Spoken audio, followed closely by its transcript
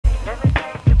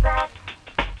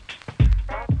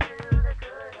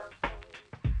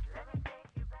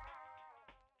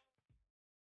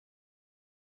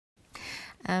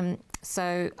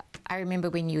So I remember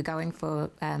when you were going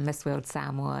for Miss World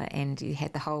Samoa and you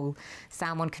had the whole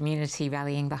Samoan community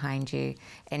rallying behind you,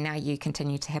 and now you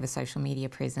continue to have a social media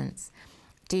presence.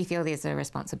 Do you feel there's a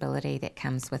responsibility that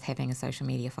comes with having a social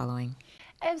media following?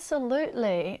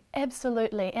 Absolutely,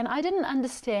 absolutely. And I didn't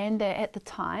understand that at the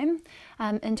time.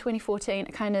 In 2014,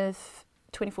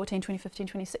 2015,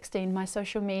 2016, my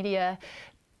social media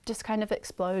just kind of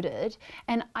exploded,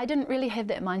 and I didn't really have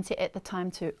that mindset at the time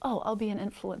to, oh, I'll be an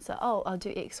influencer, oh, I'll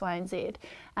do X, Y, and Z.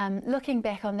 Looking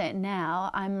back on that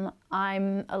now,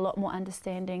 I'm a lot more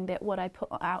understanding that what I put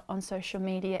out on social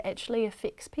media actually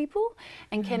affects people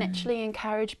and can actually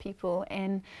encourage people,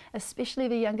 and especially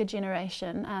the younger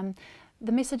generation.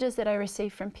 The messages that I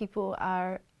receive from people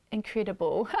are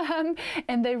incredible,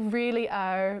 and they really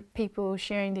are people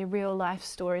sharing their real life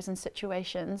stories and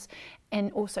situations, and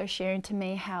also sharing to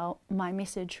me how my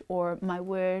message or my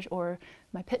word or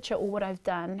my picture or what I've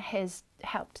done has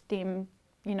helped them,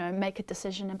 you know, make a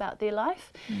decision about their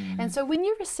life. And so when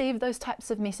you receive those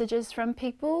types of messages from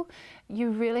people, you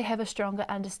really have a stronger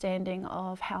understanding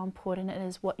of how important it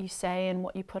is what you say and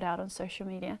what you put out on social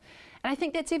media. And I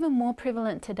think that's even more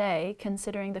prevalent today,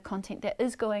 considering the content that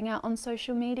is going out on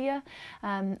social media.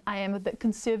 I am a bit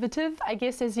conservative, I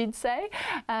guess, as you'd say.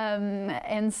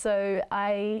 And so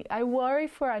I worry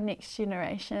for our next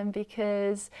generation,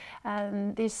 because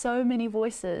there's so many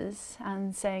voices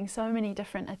saying so many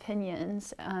different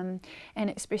opinions and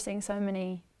expressing so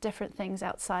many different things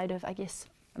outside of, I guess,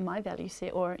 my value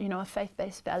set, or, you know, a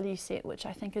faith-based value set, which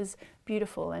I think is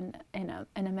beautiful and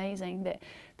amazing, that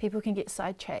people can get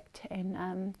sidetracked.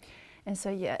 And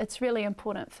so, yeah, it's really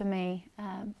important for me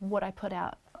what I put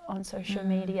out on social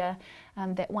media,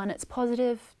 that one, it's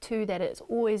positive, two, that it's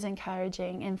always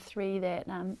encouraging, and three, that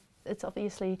it's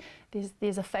obviously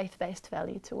there's a faith-based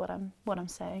value to what I'm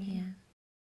saying. Yeah.